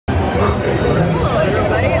Hello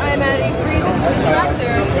everybody, I'm at E3, this is the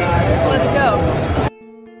tractor. Let's go.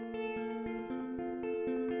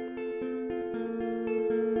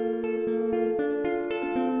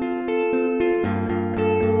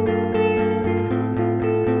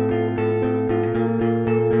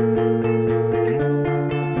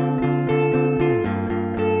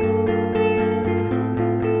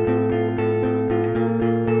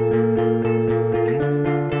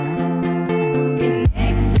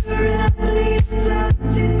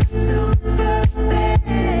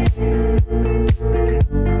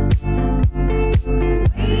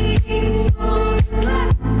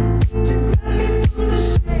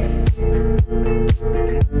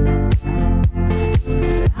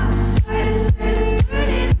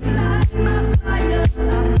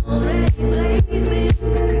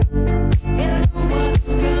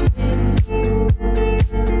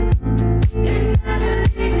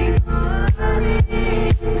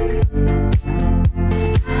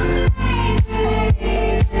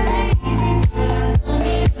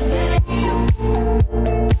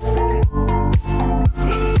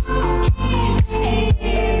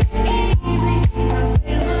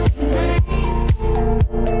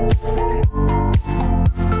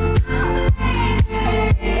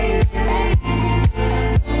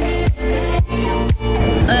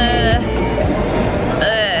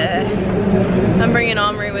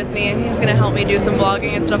 Do some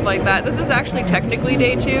vlogging and stuff like that. This is actually technically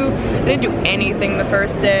day 2. I didn't do anything the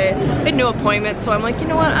first day. I had no appointment, so I'm like, you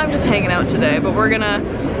know what? I'm just hanging out today. But we're gonna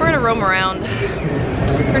roam around.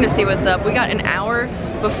 We're gonna see what's up. We got an hour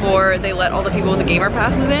before they let all the people with the gamer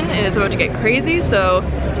passes in, and it's about to get crazy. So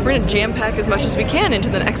we're gonna jam pack as much as we can into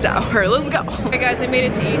the next hour. Let's go. Alright guys, I made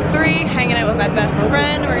it to E3, hanging out with my best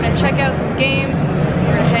friend. We're gonna check out some games.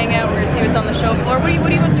 We're gonna hang out. We're gonna see what's on the show floor. What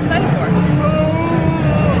are you most excited for?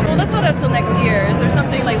 Well, that's not until next year. Is there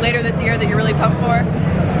something like later this year that you're really pumped for?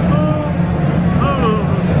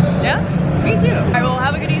 Yeah? Me too. Alright, well,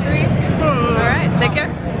 have a good E3. Alright, take care.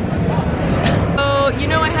 So, you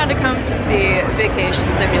know I had to come to see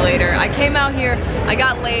Vacation Simulator. I came out here, I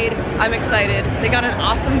got laid, I'm excited. They got an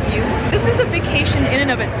awesome view. This is a vacation in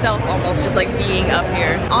and of itself almost, just like being up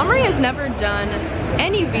here. Omri has never done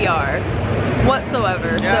any VR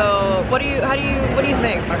whatsoever. Yeah. So what do you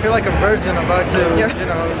think? I feel like a virgin about to, you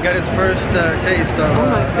know, get his first taste of. Oh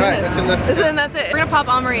my goodness. Right, that's it. We're gonna pop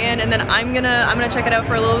Omri in, and then I'm gonna check it out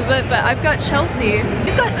for a little bit. But I've got Chelsea.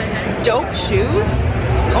 She's got dope shoes.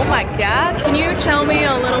 Oh my god. Can you tell me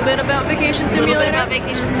a little bit about Vacation Simulator? About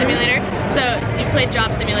Vacation Simulator. So you played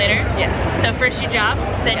Job Simulator. Yes. So first you job,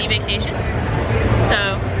 then you vacation.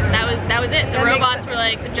 So that was it. The robots were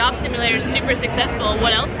like, the Job Simulator is super successful.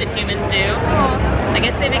 What else did humans do? I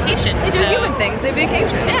guess they vacation. They do human things. They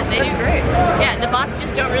vacation. Yeah, that's great. Yeah, the bots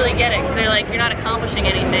just don't really get it because they're like, you're not accomplishing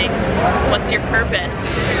anything. What's your purpose?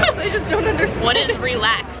 So they just don't understand. What is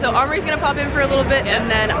relax? So Omri's gonna pop in for a little bit, and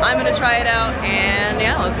then I'm gonna try it out. And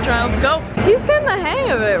yeah, let's go. He's getting the hang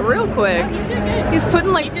of it real quick. He's doing good. He's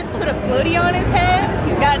putting like. He just put a floaty on his head.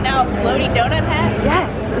 He's got now a floaty donut hat.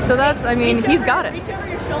 Yes. So that's. I mean, he's got it. Reach over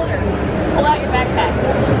your shoulder. Pull out your backpack.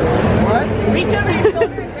 What? Reach over your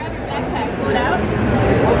shoulder and grab your backpack. Pull it out.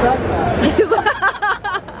 What backpack? He's like.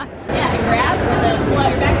 Yeah, grab and then pull out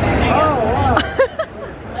your backpack. There you go. Oh, wow.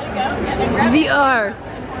 Let it go. Yeah, then grab VR.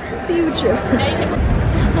 Future. Now you can.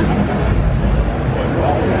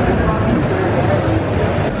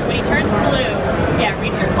 When he turns blue, yeah,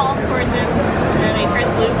 reach your palm towards him, and then when he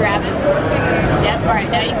turns blue, grab him. Yep, alright,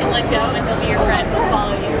 now you can let go and he'll be your friend. He'll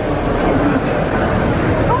follow you.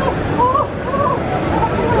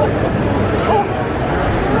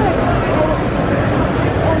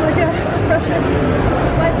 Oh my god, so precious.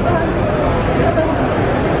 My son.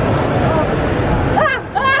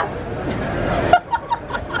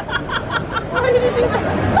 Why did he do that?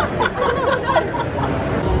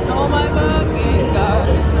 Oh my fucking god,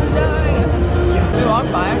 it's so nice. We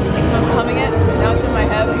walked by, I was humming it, now it's in my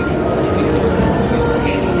head. I'm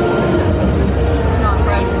not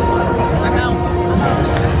impressed. I'm out.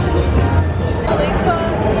 Really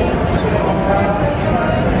fucking shit.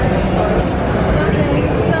 It's a dinosaur. Something,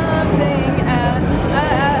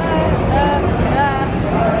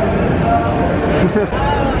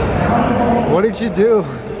 What did you do?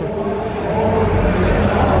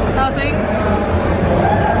 Nothing.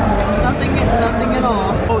 Nothing at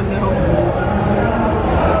all. Oh no.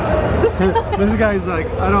 This guy's like,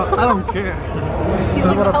 I don't care. He's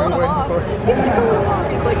like telling him off. He's telling him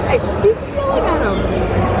off. He's like, hey, he's just yelling at him.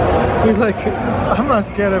 He's like, I'm not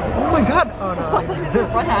scared of. Oh my god. Oh no. He's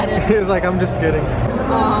gonna run at it. He's like, I'm just kidding.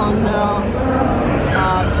 Oh no.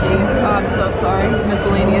 Oh jeez. Oh, I'm so sorry,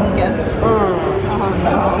 miscellaneous guest. Oh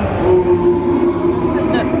no.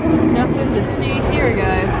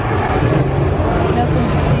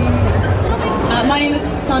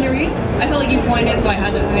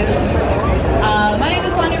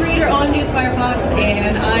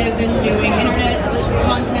 been doing internet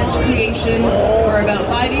content creation for about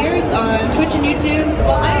 5 years on Twitch and YouTube.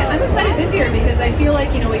 Well, I'm excited this year because I feel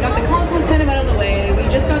like, you know, we got the consoles kind of out of the way. We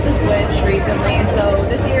just got the Switch recently, so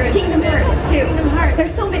this year it's Kingdom Hearts too. Kingdom Hearts.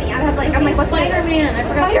 There's so many. I'm like, what's Spider-Man. I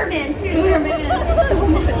forgot. Spider-Man too. Spider-Man. So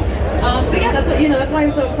much. But yeah, that's what, you know, that's why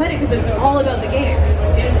I'm so excited, because it's all about the games.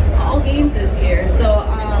 It's all games this year. So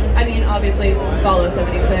I mean, obviously Fallout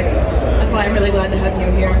 76. That's why I'm really glad to have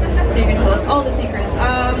you here, so you can tell us all the secrets.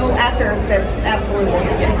 After this, absolutely.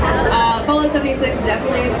 Fallout 76,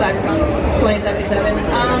 definitely. Cyberpunk 2077.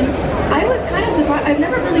 I was kind of surprised. I've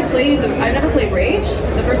never played Rage,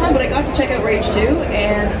 the first one, but I got to check out Rage 2,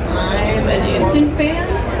 and I'm an instant fan,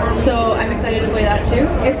 so I'm excited to play that too.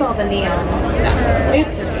 It's all the neon. Yeah,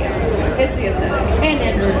 it's the neon. It's the aesthetic. And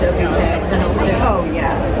Andrew WK, that helps too. Oh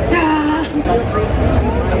yeah.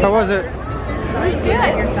 How was it? It was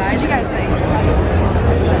good. What did you guys think?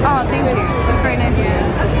 Oh, thank you. That's very nice of you.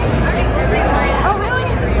 Oh, really?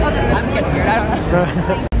 Oh, this is getting weird. I don't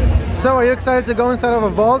know. So, are you excited to go inside of a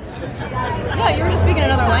vault? Yeah, you were just speaking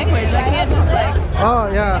another language. I can't just like. Oh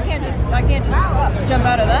yeah. I can't just jump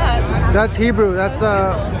out of that. That's Hebrew. That's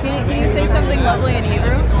Can you say something lovely in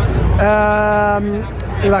Hebrew?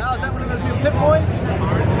 Is that one of those new Pip boys?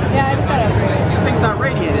 Yeah, I just got upgraded. The thing's not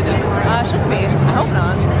radiated, is it? Should be. I hope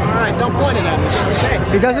not. Alright, don't point it at me.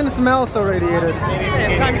 It doesn't smell so radiated.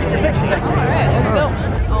 It's time to get your picture taken. Alright, let's go.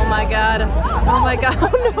 Oh my god. Oh my god. Oh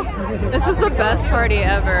no. This is the best party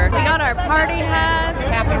ever. We got our party hats.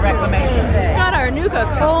 Happy Reclamation Day. We got our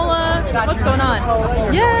Nuka-Cola. What's going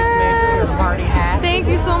on? Yes! Party hat. Thank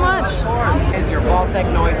you so much. Is your Vault-Tec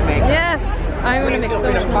noisemaker. Yes! I'm gonna make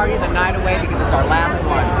so much more. Party the night away because it's our last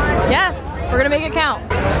one. Yes! We're gonna make it count.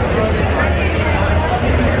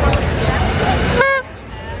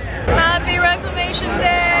 Happy Reclamation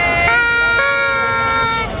Day!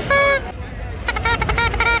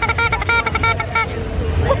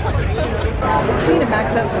 I need to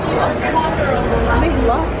max out some luck. I think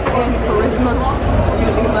luck and charisma are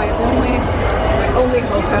gonna be my only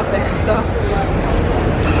hope out there, so.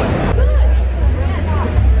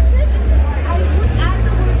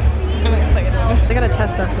 They gotta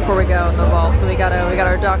test us before we go in the vault, so we got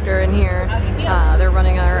our doctor in here. They're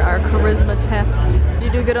running our charisma tests. Did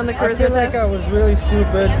you do good on the charisma test? I feel like I was really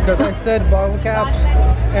stupid because I said bottle caps,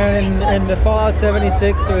 and in the Fallout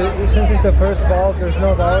 76, since it's the first vault, there's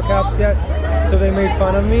no bottle caps yet, so they made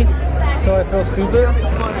fun of me, so I feel stupid.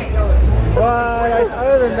 But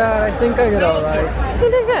other than that, I think I did alright. You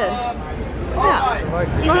did good. Yeah.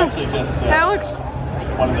 Alex.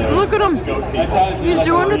 Look at him. He's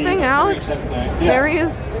doing the thing, Alex. There he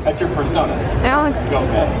is. That's your persona. Alex.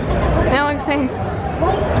 Alex, hey.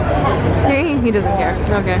 Hey, he doesn't care.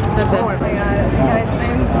 Okay, that's it. Oh my god. Guys,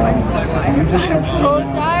 I'm so tired. I'm so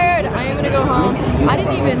tired. I am gonna go home. I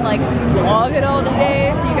didn't even like vlog it all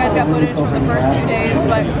today, so you guys got footage from the first 2 days,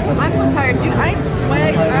 but I'm so tired, dude. I'm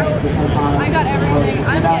sweating out. I got everything.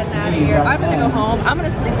 I'm getting out of here. I'm gonna go home. I'm gonna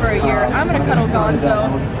sleep for a year. I'm gonna cuddle Gonzo.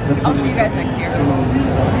 I'll see you guys next year.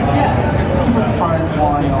 Yeah.